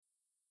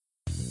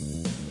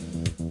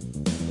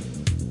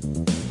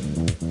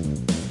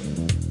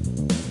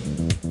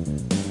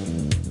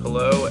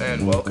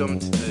and welcome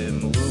to the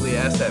Mullooly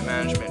Asset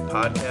Management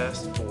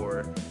podcast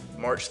for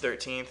March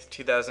 13th,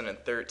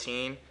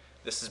 2013.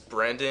 This is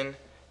Brendan,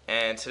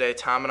 and today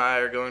Tom and I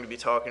are going to be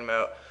talking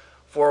about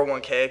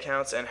 401k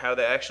accounts and how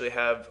they actually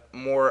have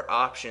more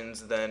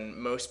options than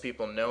most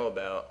people know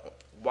about.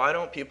 Why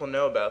don't people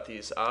know about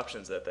these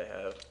options that they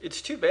have?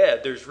 It's too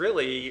bad. There's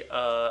really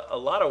a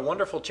lot of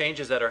wonderful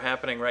changes that are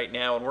happening right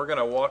now, and we're going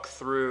to walk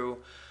through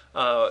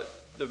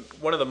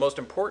one of the most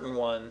important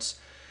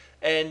ones.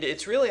 And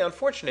it's really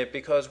unfortunate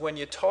because when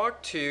you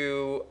talk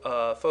to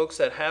folks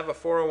that have a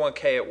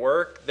 401k at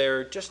work,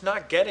 they're just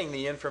not getting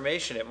the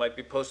information. It might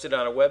be posted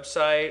on a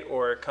website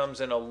or it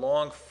comes in a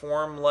long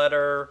form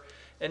letter,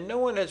 and no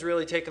one has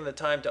really taken the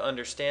time to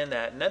understand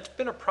that. And that's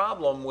been a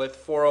problem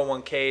with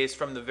 401ks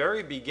from the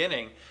very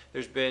beginning.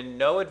 There's been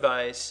no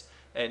advice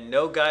and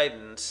no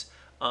guidance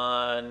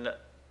on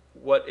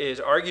what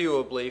is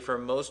arguably, for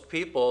most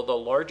people, the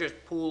largest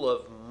pool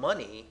of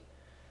money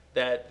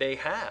that they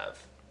have.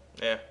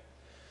 Yeah.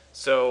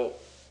 So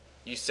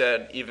you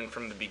said even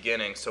from the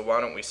beginning, so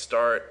why don't we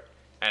start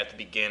at the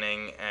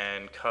beginning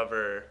and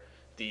cover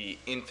the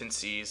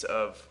infancies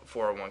of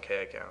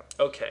 401k account?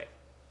 Okay.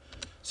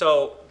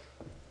 So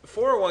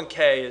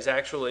 401k is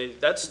actually,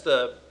 that's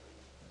the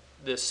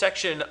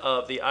section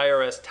of the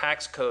IRS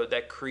tax code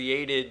that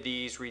created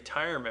these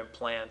retirement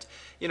plans.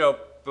 You know,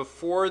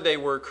 before they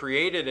were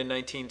created in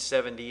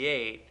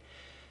 1978,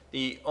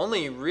 the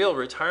only real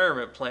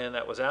retirement plan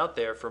that was out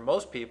there for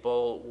most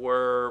people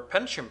were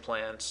pension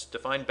plans,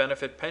 defined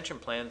benefit pension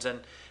plans,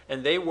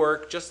 and they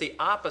work just the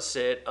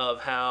opposite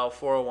of how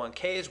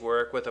 401ks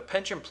work. With a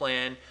pension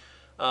plan,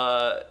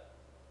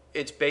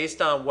 it's based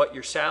on what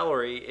your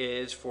salary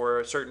is for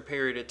a certain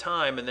period of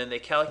time, and then they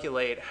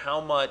calculate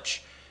how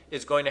much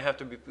is going to have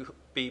to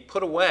be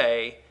put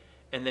away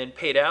and then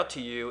paid out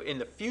to you in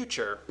the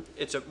future.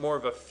 It's more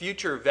of a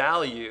future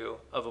value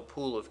of a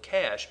pool of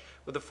cash.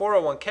 With a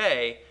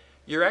 401k,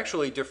 you're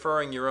actually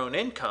deferring your own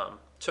income.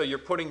 So you're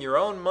putting your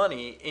own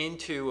money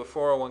into a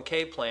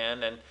 401k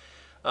plan, and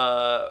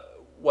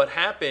what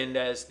happened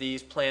as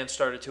these plans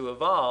started to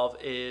evolve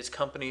is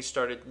companies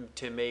started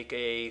to make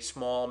a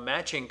small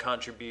matching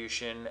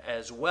contribution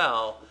as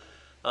well.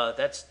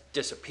 That's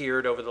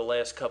disappeared over the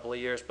last couple of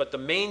years, but the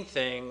main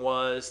thing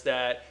was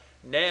that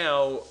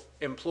now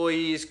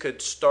employees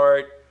could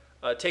start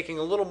taking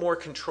a little more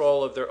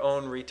control of their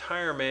own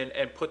retirement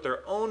and put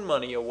their own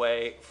money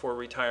away for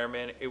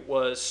retirement. It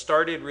was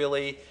started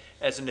really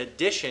as an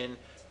addition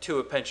to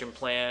a pension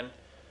plan,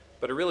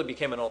 but it really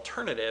became an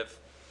alternative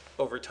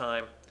over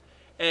time.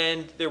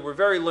 And there were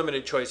very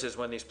limited choices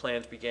when these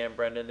plans began,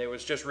 Brendan. There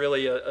was just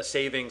really a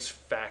savings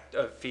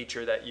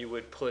feature that you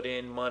would put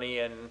in money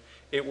and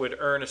it would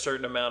earn a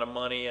certain amount of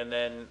money, and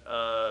then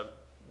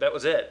that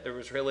was it. There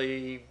was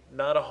really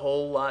not a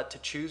whole lot to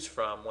choose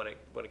from when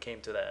it came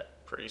to that.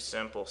 Pretty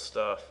simple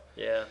stuff.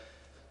 Yeah.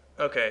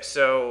 Okay,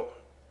 so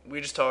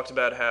we just talked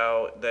about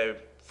how the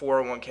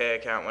 401k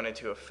account went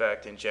into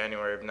effect in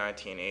January of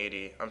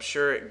 1980. I'm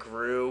sure it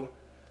grew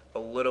a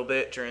little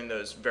bit during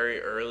those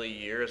very early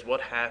years.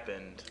 What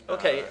happened?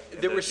 Okay,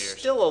 there were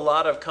still a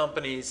lot of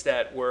companies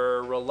that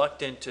were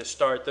reluctant to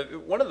start.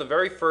 One of the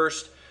very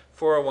first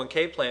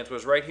 401k plans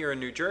was right here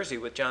in New Jersey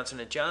with Johnson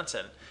 &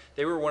 Johnson.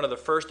 They were one of the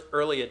first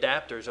early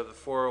adapters of the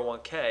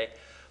 401k.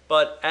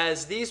 But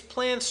as these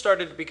plans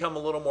started to become a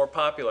little more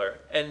popular,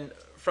 and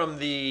from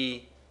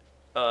the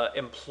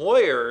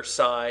employer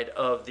side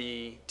of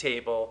the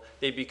table,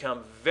 they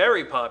become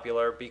very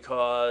popular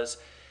because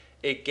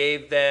it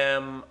gave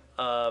them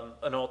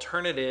an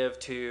alternative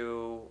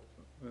to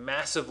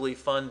massively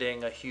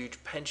funding a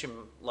huge pension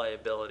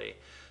liability.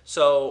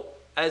 So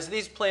as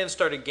these plans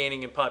started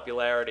gaining in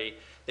popularity,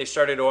 they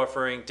started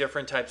offering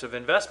different types of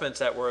investments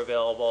that were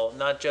available,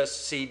 not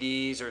just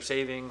CDs or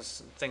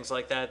savings, things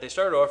like that. They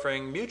started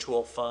offering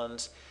mutual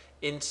funds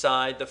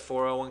inside the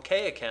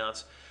 401k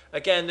accounts.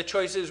 Again, the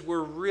choices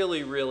were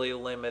really, really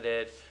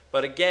limited.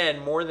 But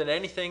again, more than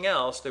anything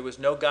else, there was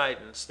no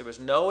guidance. There was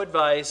no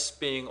advice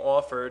being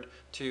offered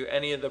to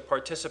any of the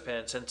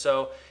participants. And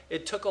so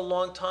it took a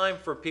long time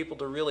for people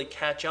to really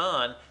catch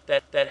on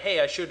that hey,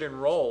 I should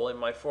enroll in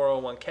my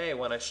 401k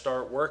when I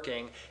start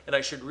working, and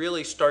I should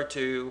really start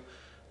to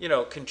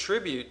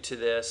contribute to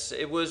this.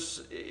 It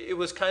was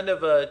kind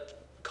of a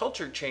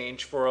culture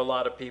change for a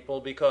lot of people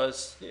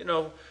because,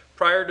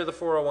 prior to the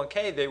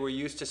 401k, they were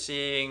used to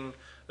seeing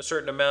a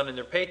certain amount in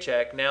their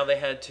paycheck. Now they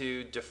had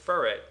to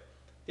defer it.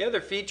 The other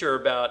feature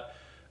about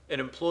an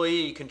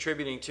employee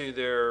contributing to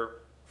their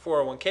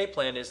 401k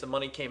plan is the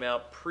money came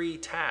out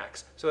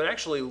pre-tax. So it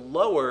actually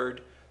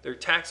lowered their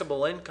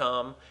taxable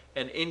income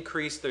and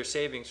increased their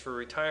savings for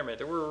retirement.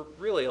 There were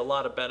really a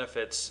lot of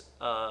benefits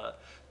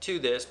to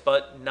this,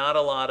 but not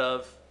a lot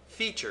of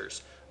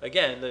features.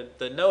 Again,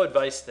 the no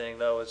advice thing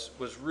though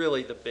was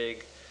really the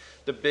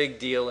big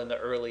deal in the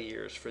early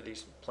years for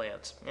these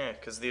plans. Yeah,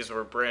 because these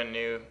were brand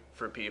new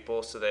for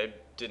people, so they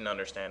didn't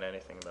understand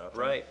anything about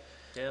them. Right.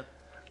 Yeah.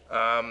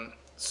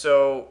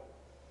 So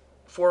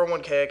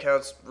 401k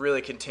accounts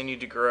really continued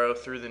to grow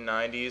through the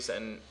 90s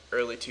and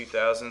early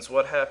 2000s.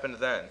 What happened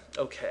then?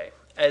 Okay.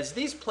 as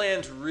these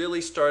plans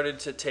really started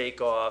to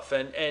take off,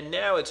 and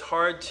now it's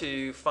hard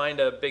to find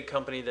a big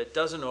company that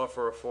doesn't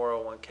offer a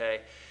 401k,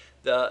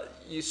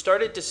 you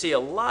started to see a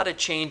lot of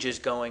changes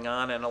going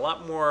on and a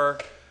lot more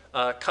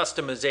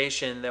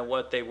customization than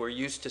what they were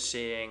used to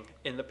seeing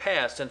in the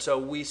past. And so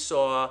we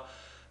saw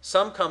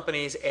some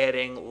companies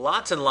adding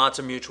lots and lots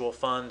of mutual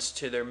funds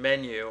to their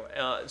menu.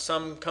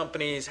 Some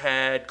companies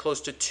had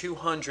close to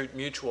 200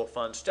 mutual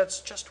funds.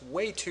 That's just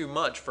way too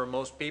much for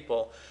most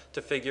people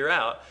to figure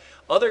out.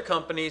 Other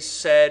companies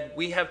said,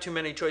 we have too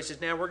many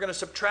choices now, we're going to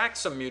subtract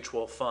some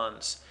mutual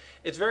funds.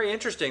 It's very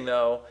interesting,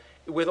 though,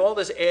 with all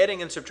this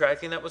adding and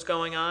subtracting that was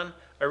going on.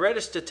 I read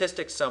a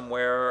statistic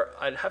somewhere,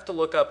 I'd have to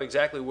look up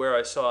exactly where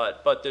I saw it,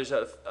 but there's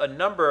a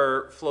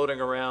number floating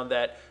around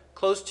that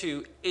close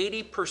to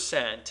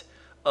 80%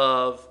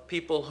 of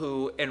people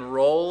who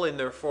enroll in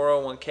their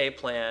 401k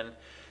plan,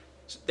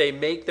 they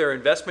make their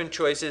investment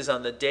choices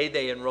on the day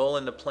they enroll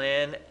in the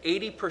plan.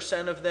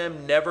 80% of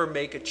them never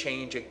make a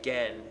change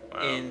again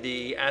in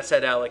the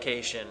asset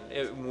allocation,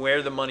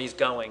 where the money's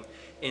going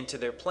into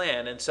their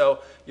plan. And so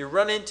you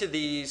run into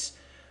these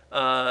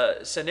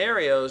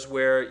scenarios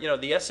where,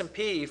 the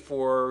S&P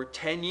for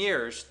 10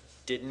 years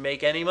didn't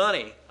make any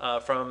money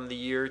from the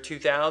year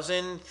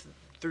 2000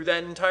 through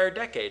that entire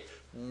decade.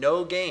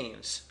 No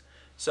gains.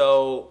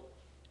 So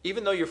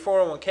even though your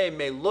 401k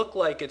may look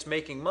like it's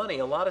making money,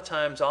 a lot of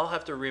times I'll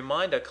have to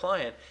remind a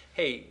client,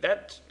 hey,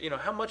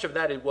 how much of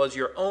that was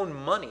your own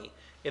money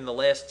in the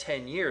last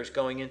 10 years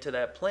going into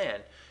that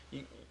plan?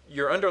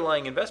 Your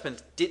underlying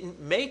investments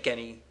didn't make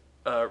any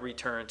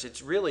returns.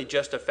 It's really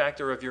just a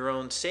factor of your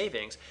own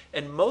savings.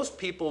 And most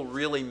people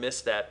really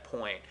miss that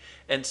point.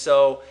 And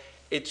so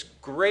it's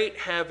great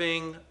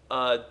having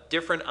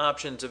different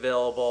options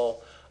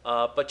available.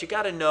 But you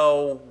got to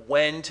know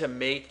when to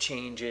make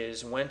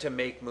changes, when to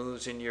make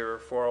moves in your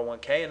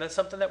 401k, and that's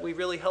something that we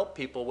really help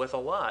people with a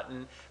lot.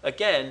 And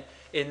again,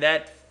 in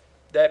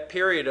that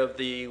period of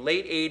the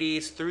late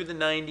 80s through the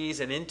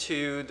 90s and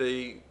into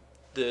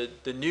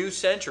the new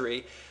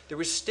century, there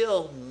was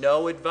still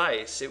no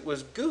advice. It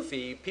was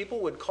goofy. People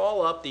would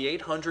call up the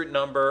 800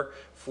 number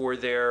for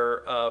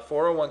their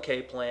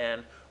 401k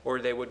plan, or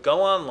they would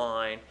go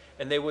online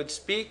and they would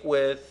speak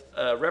with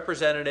a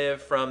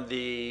representative from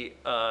the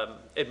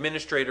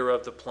administrator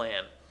of the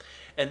plan.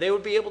 And they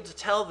would be able to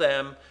tell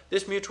them,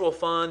 this mutual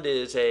fund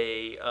is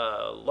a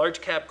large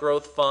cap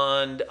growth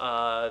fund,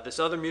 this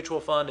other mutual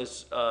fund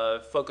is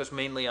focused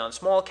mainly on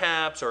small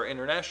caps or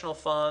international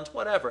funds,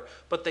 whatever.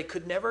 But they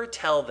could never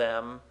tell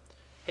them,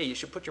 hey, you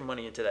should put your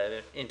money into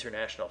that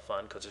international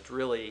fund because it's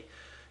really,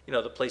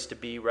 the place to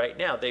be right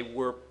now. They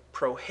were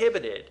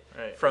prohibited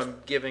from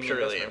giving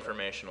purely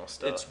informational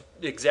stuff. It's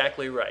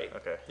exactly right.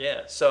 Okay.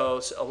 Yeah.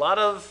 So a lot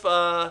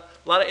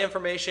of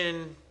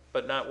information,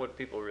 but not what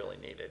people really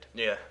needed.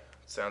 Yeah.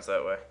 Sounds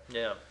that way.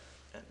 Yeah.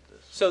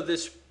 So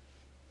this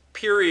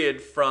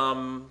period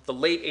from the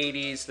late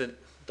 80s, the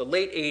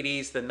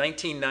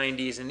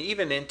 1990s, and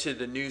even into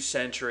the new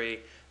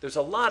century, there's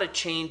a lot of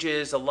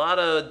changes, a lot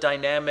of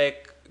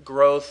dynamic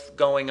growth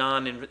going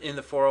on in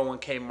the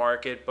 401k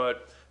market,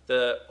 but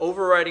the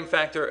overriding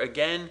factor,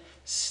 again,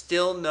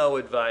 still no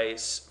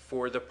advice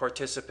for the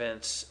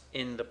participants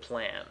in the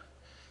plan.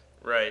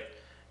 Right.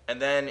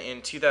 And then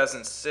in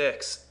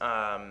 2006,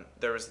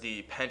 there was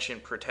the Pension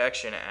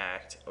Protection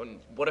Act.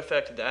 What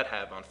effect did that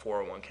have on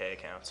 401k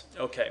accounts?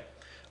 Okay.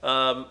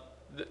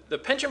 The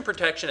Pension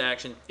Protection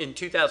Act in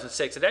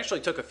 2006, it actually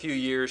took a few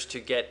years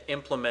to get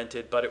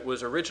implemented, but it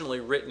was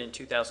originally written in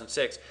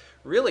 2006,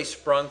 really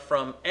sprung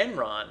from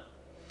Enron.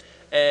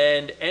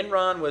 And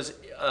Enron was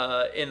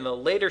in the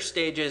later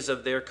stages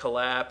of their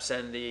collapse,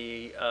 and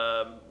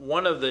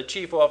one of the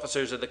chief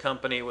officers of the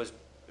company was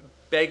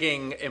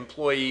begging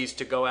employees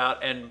to go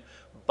out and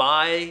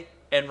buy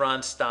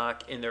Enron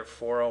stock in their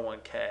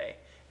 401k.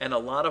 And a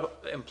lot of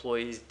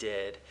employees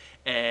did.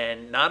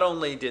 And not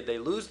only did they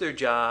lose their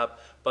job,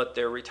 but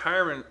their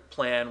retirement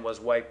plan was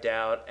wiped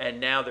out.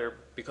 And now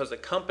because the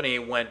company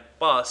went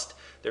bust,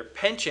 their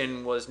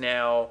pension was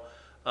now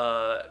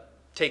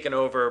taken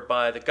over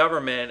by the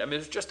government. I mean, it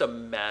was just a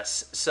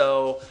mess.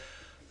 So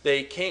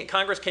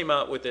Congress came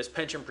out with this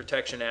Pension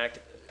Protection Act.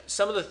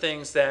 Some of the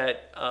things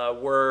that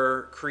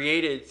were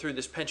created through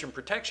this Pension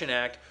Protection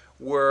Act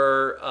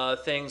were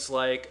things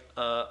like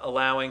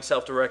allowing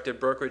self-directed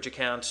brokerage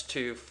accounts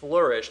to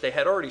flourish. They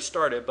had already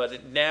started, but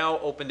it now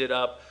opened it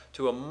up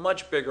to a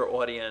much bigger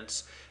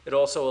audience. It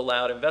also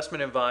allowed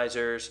investment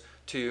advisors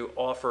to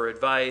offer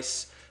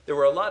advice. There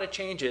were a lot of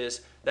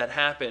changes that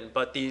happened,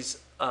 but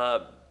these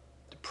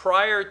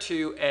prior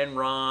to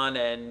Enron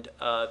and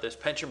this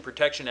Pension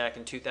Protection Act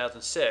in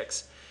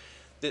 2006,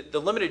 the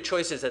limited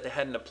choices that they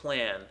had in the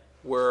plan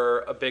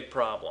were a big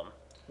problem.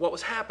 What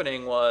was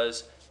happening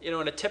was, in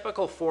a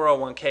typical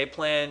 401k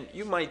plan,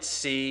 you might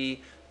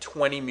see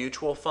 20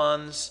 mutual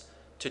funds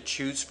to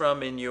choose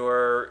from in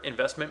your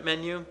investment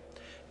menu.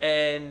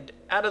 And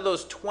out of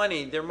those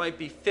 20, there might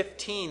be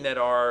 15 that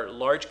are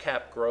large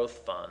cap growth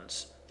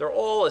funds. They're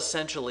all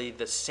essentially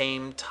the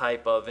same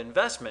type of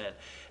investment.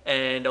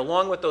 And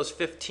along with those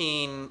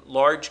 15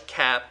 large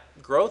cap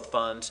growth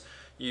funds,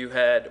 You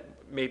had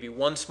maybe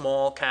one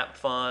small cap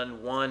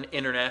fund, one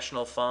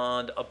international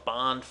fund, a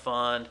bond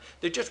fund.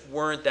 There just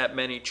weren't that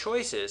many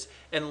choices.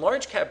 And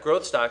large cap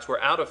growth stocks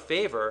were out of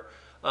favor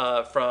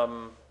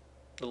from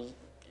the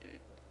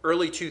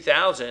early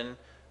 2000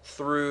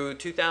 through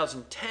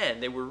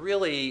 2010. They were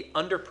really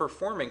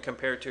underperforming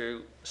compared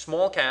to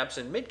small caps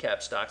and mid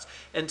cap stocks.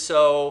 And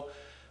so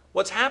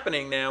what's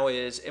happening now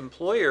is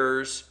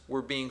employers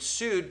were being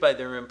sued by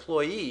their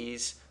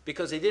employees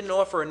because they didn't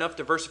offer enough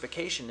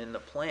diversification in the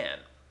plan.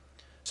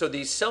 So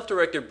these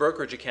self-directed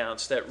brokerage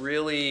accounts that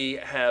really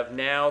have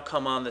now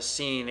come on the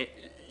scene,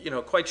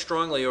 quite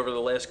strongly over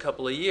the last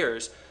couple of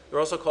years, they're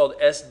also called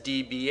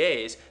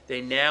SDBAs. They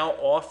now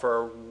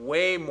offer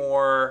way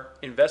more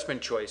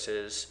investment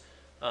choices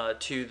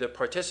to the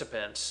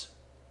participants.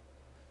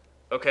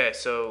 Okay,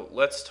 so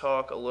let's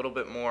talk a little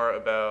bit more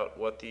about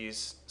what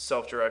these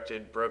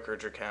self-directed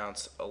brokerage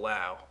accounts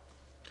allow.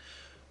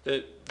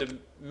 The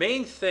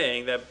main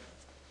thing that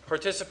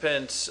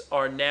participants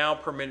are now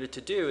permitted to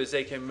do is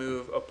they can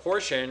move a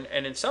portion,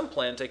 and in some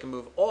plans they can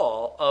move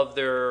all of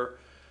their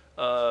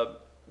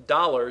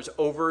dollars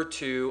over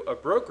to a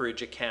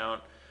brokerage account.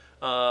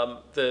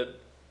 The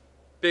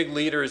big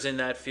leaders in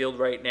that field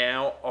right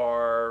now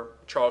are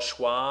Charles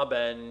Schwab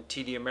and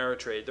TD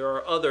Ameritrade. There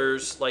are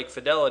others like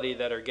Fidelity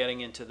that are getting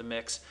into the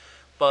mix,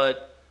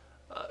 but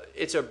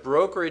it's a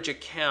brokerage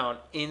account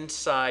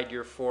inside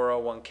your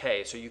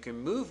 401k. So you can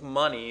move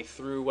money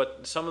through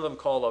what some of them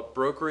call a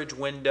brokerage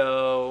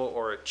window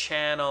or a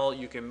channel.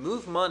 You can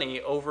move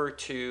money over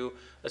to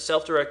a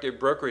self-directed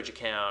brokerage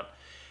account,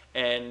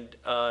 and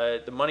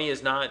the money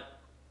is not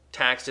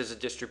taxed as a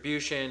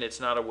distribution.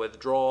 It's not a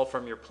withdrawal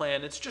from your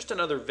plan. It's just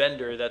another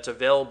vendor that's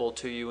available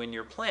to you in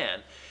your plan.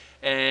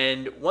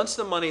 And once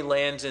the money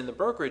lands in the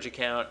brokerage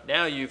account,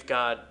 now you've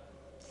got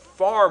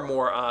far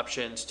more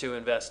options to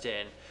invest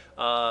in.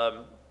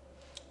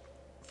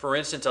 For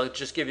instance, I'll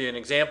just give you an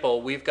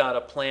example. We've got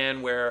a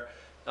plan where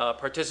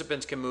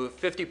participants can move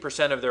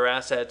 50% of their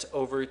assets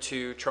over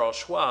to Charles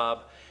Schwab,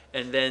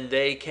 and then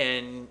they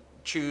can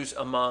choose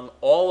among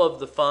all of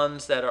the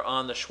funds that are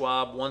on the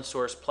Schwab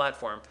OneSource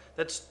platform.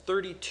 That's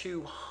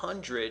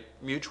 3,200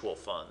 mutual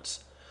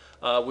funds.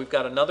 We've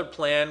got another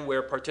plan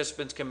where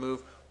participants can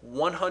move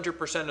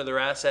 100% of their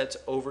assets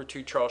over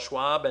to Charles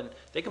Schwab, and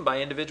they can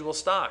buy individual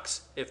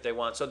stocks if they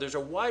want. So there's a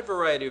wide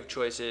variety of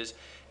choices.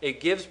 It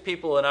gives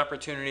people an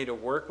opportunity to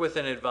work with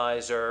an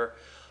advisor.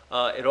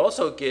 It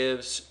also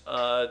gives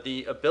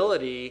the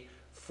ability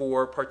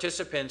for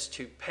participants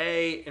to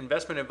pay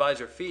investment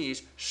advisor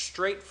fees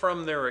straight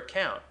from their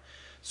account.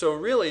 So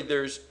really,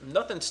 there's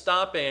nothing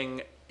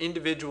stopping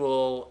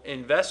individual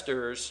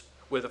investors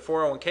with a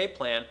 401k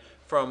plan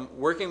from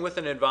working with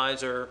an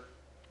advisor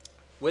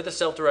with a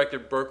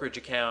self-directed brokerage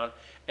account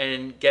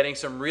and getting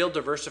some real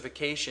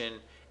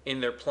diversification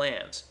in their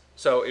plans.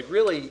 So it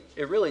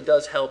really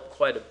does help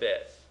quite a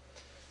bit.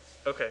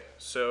 Okay,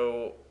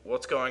 so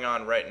what's going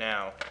on right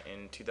now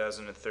in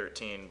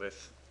 2013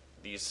 with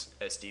these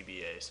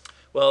SDBAs?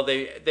 Well,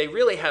 they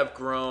really have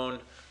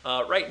grown.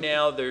 Right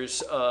now,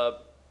 there's a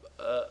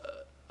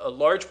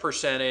large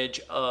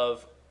percentage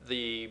of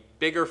the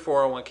bigger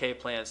 401k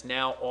plans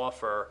now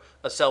offer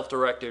a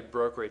self-directed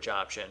brokerage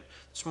option.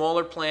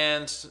 Smaller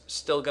plans,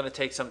 still going to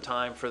take some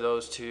time for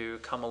those to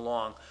come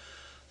along.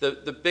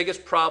 The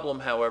biggest problem,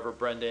 however,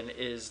 Brendan,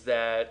 is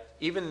that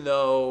even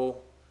though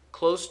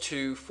close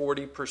to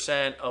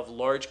 40% of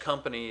large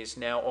companies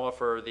now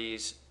offer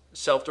these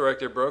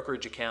self-directed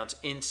brokerage accounts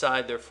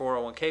inside their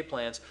 401k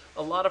plans,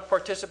 a lot of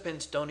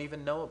participants don't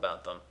even know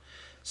about them.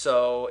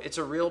 So it's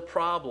a real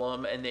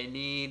problem, and they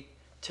need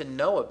to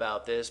know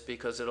about this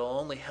because it'll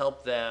only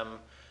help them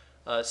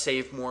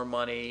save more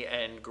money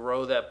and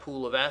grow that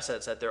pool of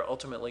assets that they're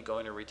ultimately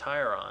going to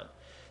retire on.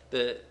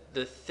 The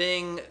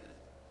thing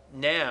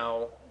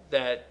now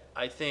that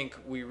I think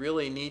we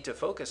really need to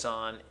focus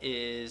on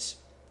is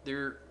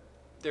there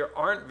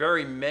aren't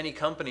very many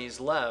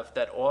companies left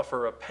that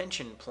offer a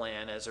pension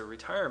plan as a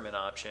retirement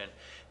option.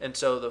 And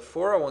so the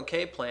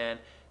 401k plan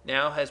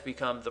now has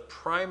become the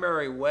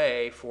primary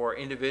way for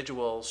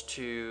individuals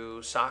to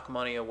sock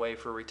money away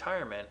for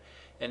retirement.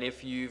 And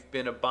if you've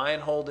been a buy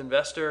and hold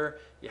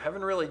investor, you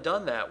haven't really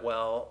done that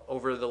well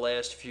over the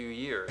last few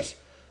years.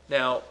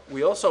 Now,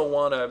 we also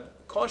want to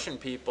caution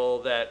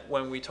people that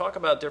when we talk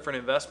about different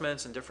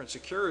investments and different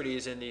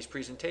securities in these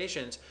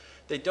presentations,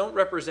 they don't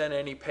represent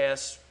any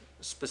past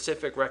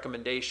specific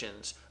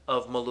recommendations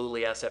of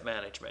Mullooly Asset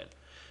Management.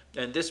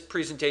 And this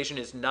presentation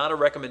is not a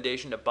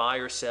recommendation to buy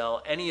or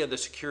sell any of the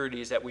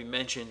securities that we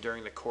mentioned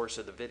during the course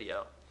of the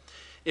video.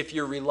 If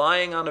you're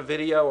relying on a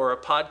video or a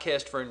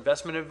podcast for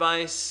investment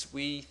advice,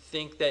 we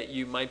think that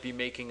you might be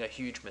making a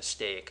huge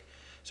mistake.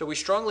 So we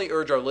strongly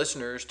urge our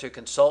listeners to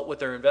consult with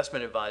their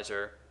investment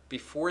advisor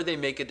before they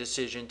make a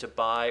decision to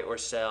buy or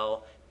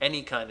sell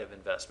any kind of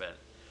investment.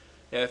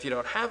 Now, if you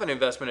don't have an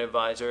investment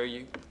advisor,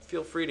 you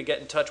feel free to get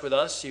in touch with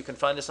us. You can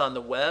find us on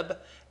the web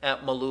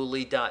at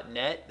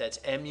mullooly.net. That's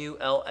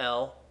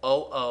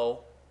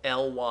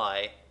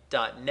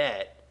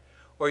MULLOOLY.net.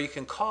 Or you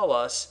can call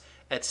us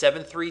at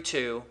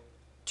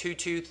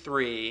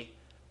 732-223-5233.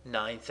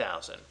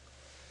 $9,000.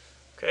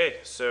 Okay,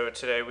 so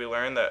today we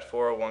learned that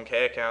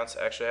 401k accounts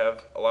actually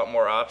have a lot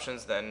more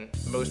options than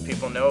most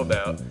people know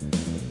about.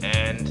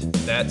 And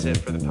that's it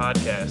for the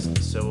podcast.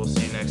 So we'll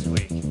see you next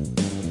week.